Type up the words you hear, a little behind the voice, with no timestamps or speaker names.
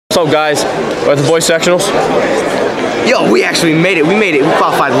What's up, guys? We're at the boys sectionals. Yo, we actually made it. We made it. We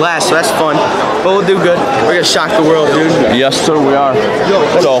qualified last, so that's fun. But we'll do good. We're gonna shock the world, dude. Yes, sir, we are. Yo,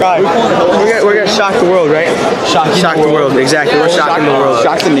 so, we're gonna shock the world, right? Shock the world. Exactly. We're shocking the world.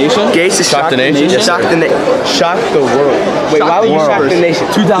 Shock the nation. Gates is shock the nation. Shock the world. Wait, why would you shock the nation?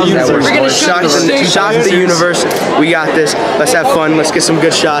 2000. We're gonna shock the universe. We got this. Let's have fun. Let's get some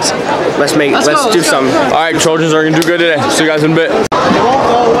good shots. Let's make it. Let's do something. All right, Trojans are gonna do good today. See you guys in a bit. It won't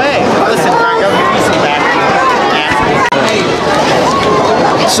go away. Listen, Frank, I'll give you some back.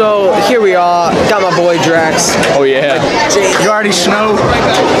 So here we are. Got my boy Drex. Oh yeah. You already know.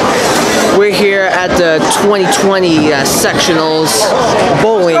 We're here at the 2020 sectionals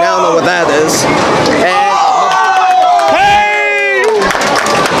bowling. I don't know what that is. And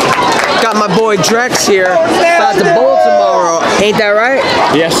got my boy Drex here. About to bowl tomorrow. Ain't that right?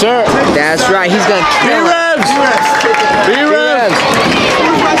 Yes, sir. That's right. He's gonna kill it. B-Revs.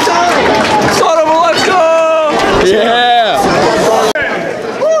 Son of a, let's go. Yeah.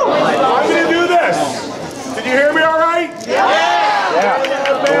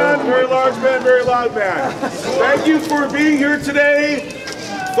 Very loud man. Thank you for being here today.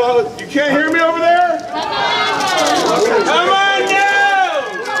 So, you can't hear me over there? Come on now!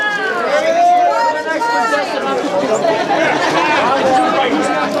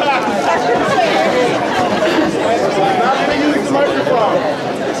 Not going to use the microphone.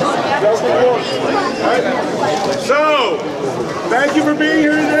 Doesn't work. Right? So, thank you for being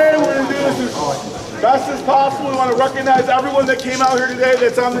here today. We're going to do this as best as possible. We want to recognize everyone that came out here today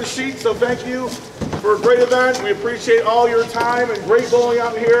that's on this sheet, so thank you for a great event. We appreciate all your time and great bowling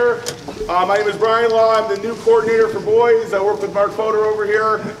out here. My name is Brian Law. I'm the new coordinator for boys. I work with Mark Foder over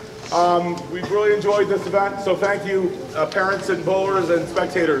here. We've really enjoyed this event, so thank you, parents and bowlers and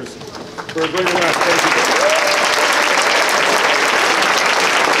spectators, for a great event. Thank you.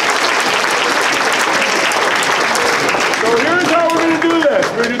 So here's how we're going to do this.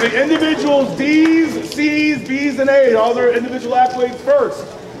 We're going to do the individuals, D's, C's, B's, and A's, all their individual accolades first.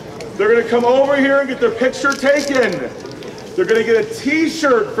 They're going to come over here and get their picture taken. They're going to get a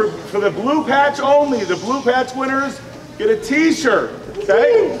t-shirt for the blue patch only. The blue patch winners get a t-shirt,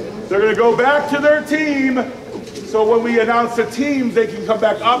 okay? They're going to go back to their team. So when we announce the teams, they can come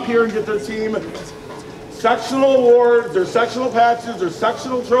back up here and get their team sectional awards, their sectional patches, their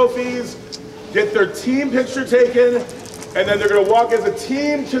sectional trophies, get their team picture taken, and then they're going to walk as a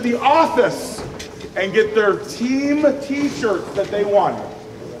team to the office and get their team t-shirts that they won.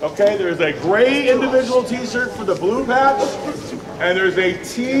 Okay, there's a gray individual t-shirt for the blue patch, and there's a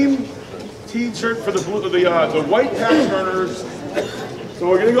team t-shirt for the white patch earners. So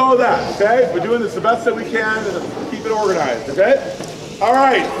we're gonna go with that, okay? We're doing this the best that we can and keep it organized, okay? All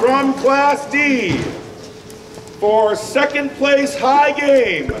right, from Class D, for second place high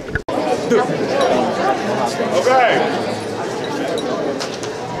game. Okay.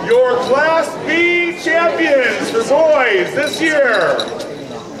 Your Class B champions for boys this year.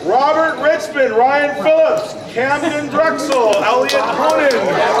 Robert Richmond, Ryan Phillips, Camden Drexel, Elliot Honan,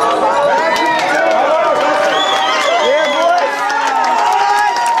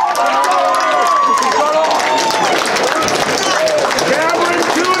 Cameron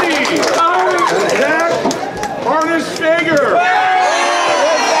Cooney, Zach Harnish-Fager,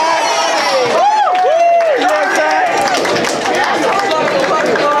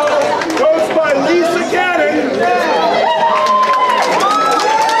 coached by Lisa Cannon,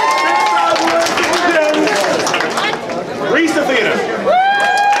 Athena.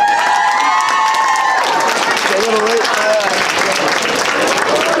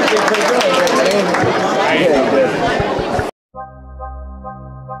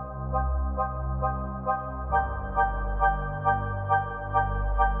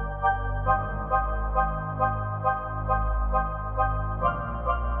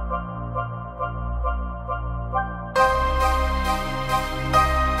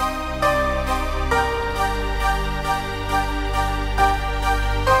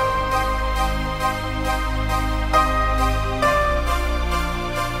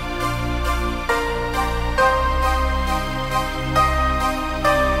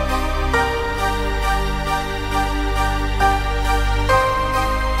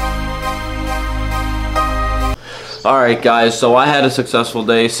 Alright guys, so I had a successful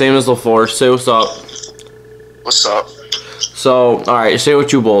day, same as Laforce. Say what's up. What's up? So, alright, say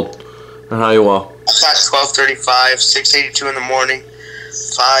what you bowled and how you well. Class 12:35, 6:82 in the morning,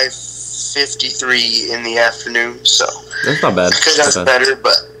 5:53 in the afternoon, so. That's not bad. Because that's better,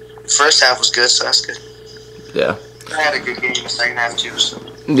 but first half was good, so that's good. Yeah. I had a good game in the second half too, so.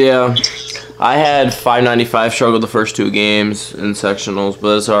 Yeah. I had 595, struggled the first 2 games in sectionals,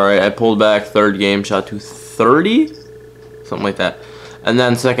 but it's alright. I pulled back 3rd game, shot to 30? Something like that. And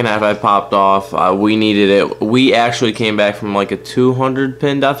then second half I popped off. We needed it. We actually came back from like a 200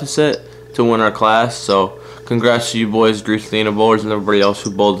 pin deficit to win our class. So congrats to you boys, Drex, Athena, bowlers, and everybody else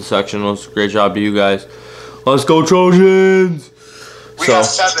who bowled the sectionals. Great job to you guys. Let's go Trojans! We got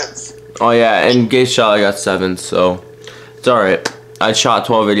 7th. Oh yeah, and Gate shot I got 7th, so it's alright. I shot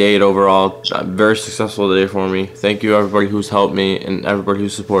 1288 overall. Very successful day for me. Thank you everybody who's helped me and everybody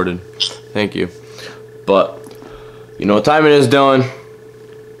who's supported. Thank you. But you know what time it is, Dylan?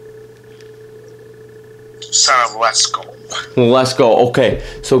 Son of let's go. Let's go. Okay,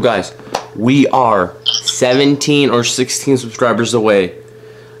 so guys, we are 17 or 16 subscribers away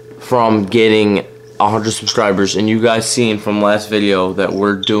from getting 100 subscribers, and you guys seen from last video that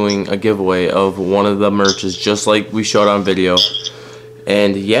we're doing a giveaway of one of the merches just like we showed on video.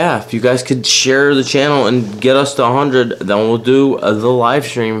 And yeah, if you guys could share the channel and get us to 100, then we'll do the live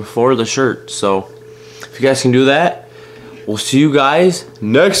stream for the shirt. So if you guys can do that, we'll see you guys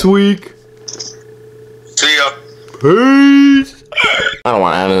next week. See ya. Peace. I don't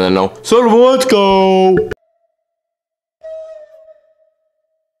want to add in that, no. So let's go.